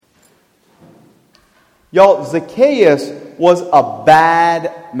Y'all, Zacchaeus was a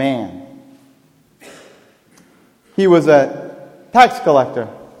bad man. He was a tax collector.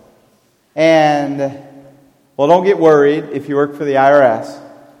 And, well, don't get worried if you work for the IRS.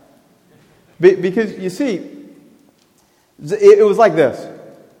 Because, you see, it was like this.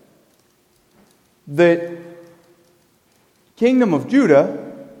 The kingdom of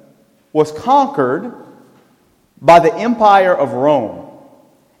Judah was conquered by the empire of Rome.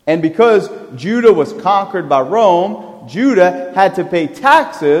 And because Judah was conquered by Rome, Judah had to pay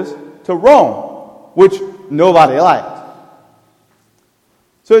taxes to Rome, which nobody liked.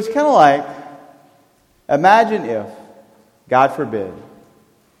 So it's kind of like, imagine if, God forbid,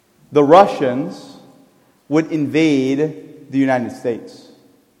 the Russians would invade the United States.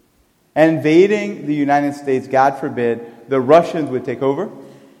 And invading the United States, God forbid, the Russians would take over.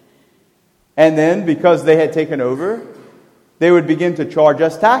 And then, because they had taken over, they would begin to charge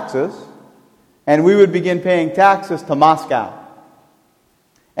us taxes, and we would begin paying taxes to Moscow.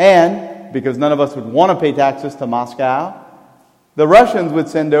 And, because none of us would want to pay taxes to Moscow, the Russians would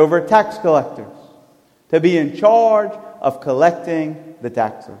send over tax collectors to be in charge of collecting the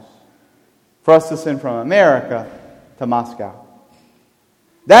taxes for us to send from America to Moscow.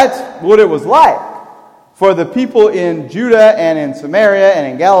 That's what it was like for the people in Judah and in Samaria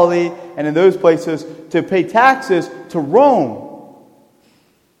and in Galilee and in those places to pay taxes to Rome.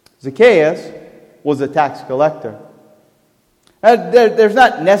 Zacchaeus was a tax collector. There's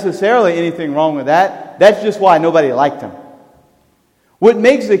not necessarily anything wrong with that. That's just why nobody liked him. What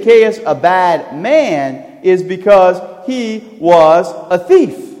makes Zacchaeus a bad man is because he was a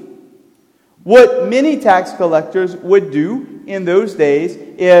thief. What many tax collectors would do in those days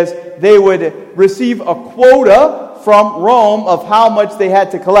is they would receive a quota from Rome of how much they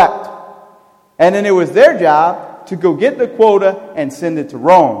had to collect. And then it was their job to go get the quota and send it to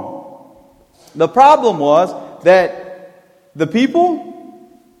Rome. The problem was that the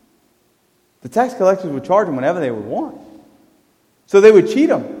tax collectors would charge them whenever they would want. So they would cheat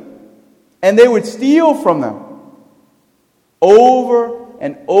them. And they would steal from them. Over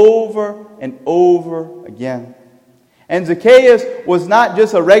and over and over again. And Zacchaeus was not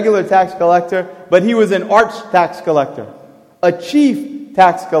just a regular tax collector, but he was an arch tax collector. A chief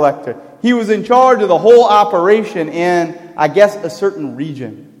tax collector. He was in charge of the whole operation in, I guess, a certain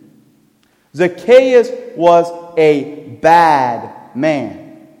region. Zacchaeus was a bad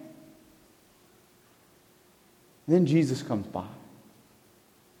man. Then Jesus comes by.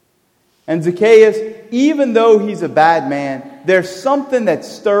 And Zacchaeus, even though he's a bad man, there's something that's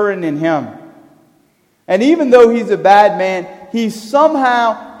stirring in him. And even though he's a bad man, he's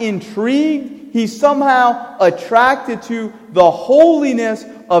somehow intrigued, he's somehow attracted to the holiness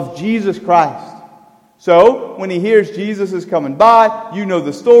of Jesus Christ. So, when he hears Jesus is coming by, you know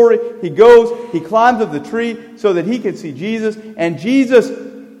the story, he goes, he climbs up the tree so that he can see Jesus, and Jesus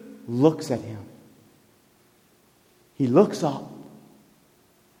looks at him. He looks up.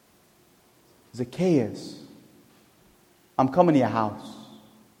 Zacchaeus, I'm coming to your house.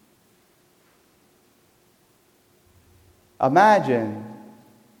 Imagine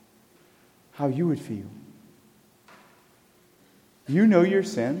how you would feel. You know your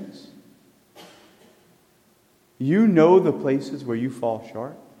sins. You know the places where you fall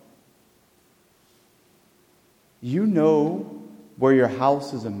short. You know where your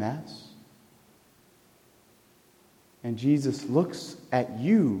house is a mess. And Jesus looks at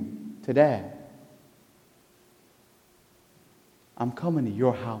you today. I'm coming to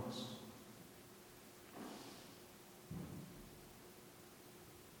your house.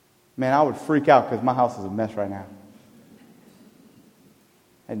 Man, I would freak out because my house is a mess right now.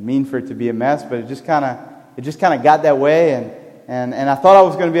 I didn't mean for it to be a mess, but it just kind of got that way, and I thought I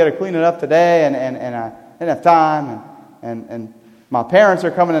was going to be able to clean it up today, and I didn't have time, and my parents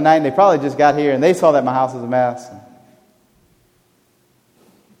are coming tonight, and they probably just got here, and they saw that my house is a mess.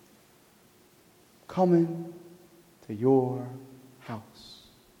 Coming to your house.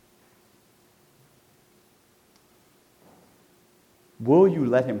 Will you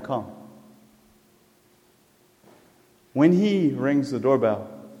let him come? When he rings the doorbell,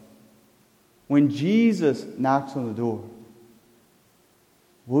 when Jesus knocks on the door,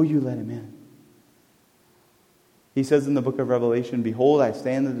 will you let him in? He says in the book of Revelation, "Behold, I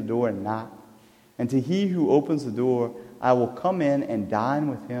stand at the door and knock. And to he who opens the door, I will come in and dine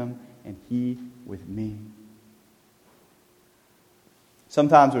with him, and he with me."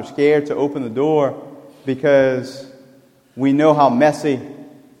 Sometimes we're scared to open the door because we know how messy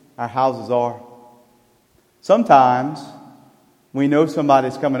our houses are. Sometimes we know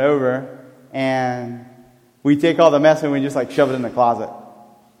somebody's coming over and we take all the mess and we just shove it in the closet.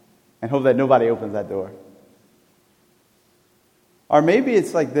 and hope that nobody opens that door. Or maybe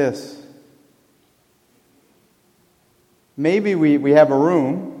it's like this. Maybe we have a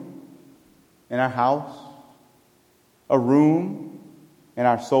room in our house, a room in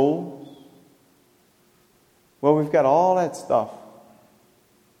our souls. Well, we've got all that stuff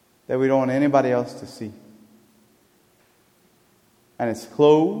that we don't want anybody else to see. And it's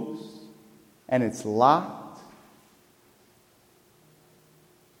closed, and it's locked.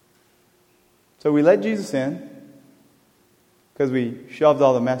 So we let Jesus in because we shoved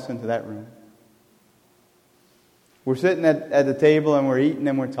all the mess into that room. We're sitting at the table and we're eating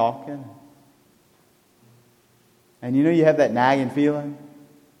and we're talking. And you have that nagging feeling.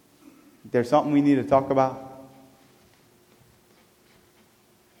 There's something we need to talk about.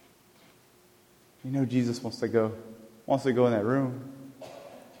 Jesus wants to go in that room.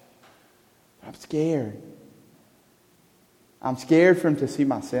 I'm scared. I'm scared for him to see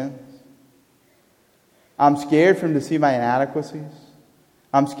my sins. I'm scared for him to see my inadequacies.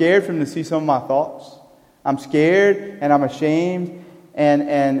 I'm scared for him to see some of my thoughts. I'm scared and I'm ashamed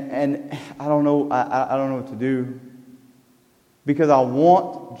and I don't know what to do. Because I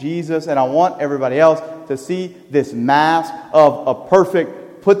want Jesus and I want everybody else to see this mask of a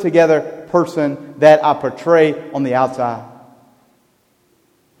perfect, put together person that I portray on the outside.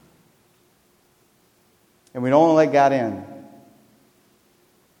 And we don't want to let God in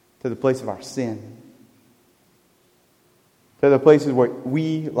to the place of our sin. To the places where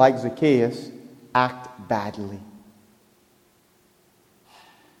we, like Zacchaeus, act badly.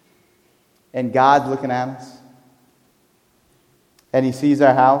 And God's looking at us. And He sees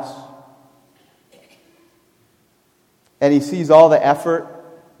our house. And He sees all the effort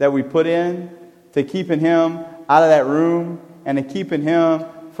that we put in to keeping Him out of that room and to keeping Him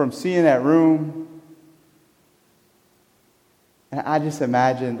from seeing that room. And I just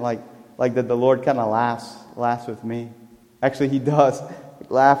imagine like that the Lord kind of laughs with me. Actually, He does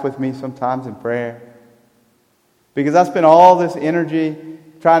laugh with me sometimes in prayer. Because I spend all this energy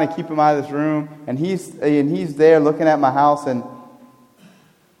trying to keep Him out of this room, and He's there looking at my house, and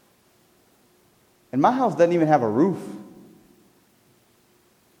my house doesn't even have a roof.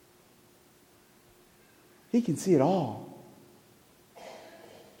 He can see it all.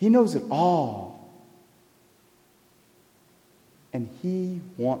 He knows it all. And He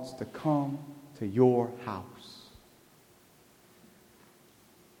wants to come to your house.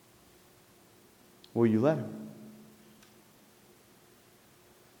 Will you let Him?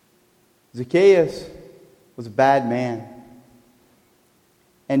 Zacchaeus was a bad man.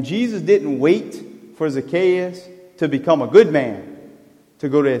 And Jesus didn't wait for Zacchaeus to become a good man to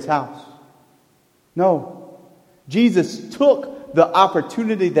go to His house. No. Jesus took the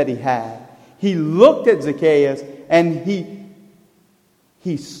opportunity that He had. He looked at Zacchaeus and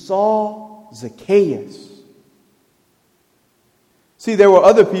he saw Zacchaeus. See, there were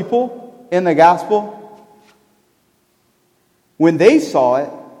other people in the gospel. When they saw it,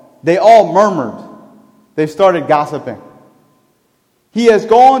 they all murmured. They started gossiping. He has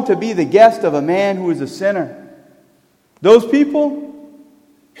gone to be the guest of a man who is a sinner. Those people,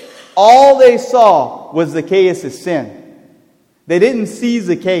 all they saw was Zacchaeus' sin. They didn't see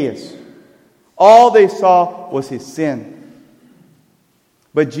Zacchaeus. All they saw was his sin.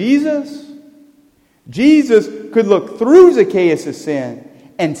 But Jesus could look through Zacchaeus' sin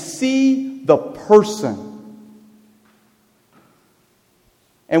and see the person.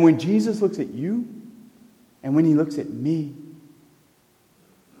 And when Jesus looks at you, and when He looks at me,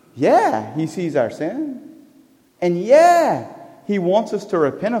 yeah, He sees our sin. And yeah, He wants us to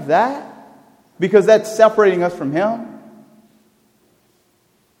repent of that, because that's separating us from Him.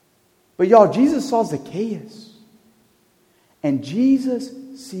 But y'all, Jesus saw Zacchaeus. And Jesus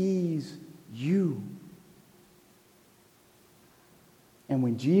sees you. And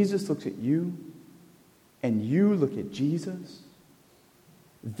when Jesus looks at you, and you look at Jesus,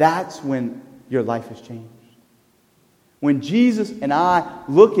 that's when your life has changed. When Jesus and I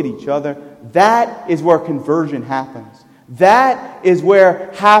look at each other, that is where conversion happens. That is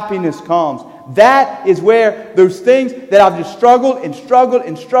where happiness comes. That is where those things that I've just struggled with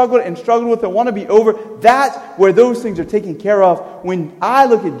and want to be over, that's where those things are taken care of. When I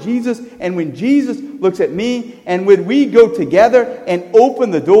look at Jesus and when Jesus looks at me, and when we go together and open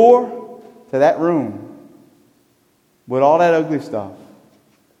the door to that room with all that ugly stuff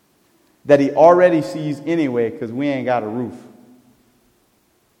that He already sees anyway because we ain't got a roof.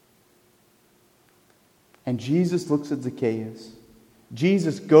 And Jesus looks at Zacchaeus.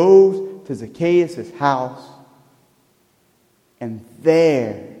 Jesus goes to Zacchaeus' house. And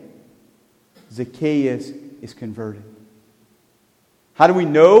there, Zacchaeus is converted. How do we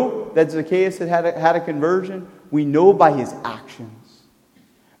know know that Zacchaeus had a conversion? We know by his actions.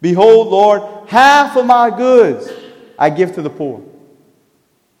 Behold, Lord, half of my goods I give to the poor.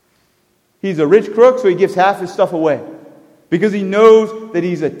 He's a rich crook, so he gives half his stuff away. Because he knows that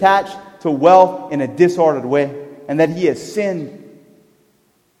he's attached to wealth in a disordered way. And that he has sinned.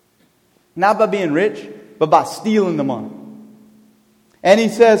 Not by being rich, but by stealing the money. And he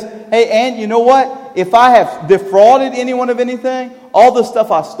says, hey, and you know what? If I have defrauded anyone of anything, all the stuff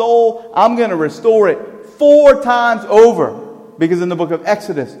I stole, I'm going to restore it 4 times over. Because in the book of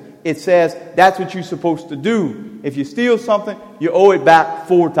Exodus, it says that's what you're supposed to do. If you steal something, you owe it back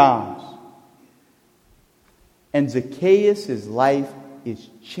 4 times. And Zacchaeus' life is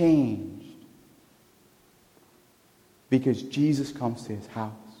changed. Because Jesus comes to his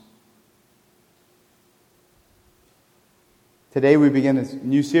house. Today we begin this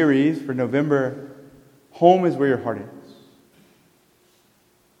new series for November. Home is where your heart is.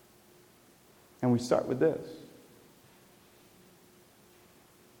 And we start with this.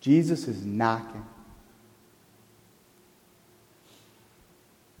 Jesus is knocking.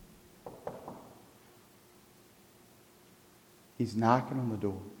 He's knocking on the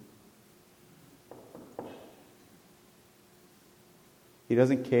door. He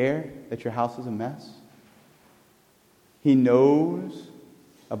doesn't care that your house is a mess. He knows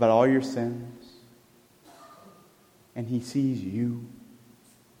about all your sins. And he sees you.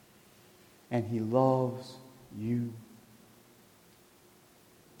 And he loves you.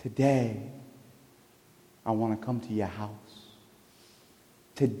 Today, I want to come to your house.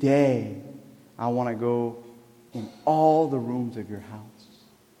 Today, I want to go in all the rooms of your house.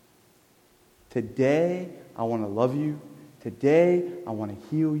 Today, I want to love you. Today, I want to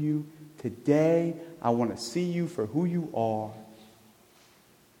heal you. Today, I want to see you for who you are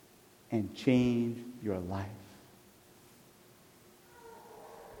and change your life.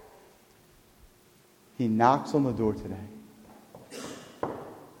 He knocks on the door today.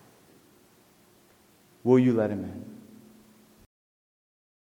 Will you let him in?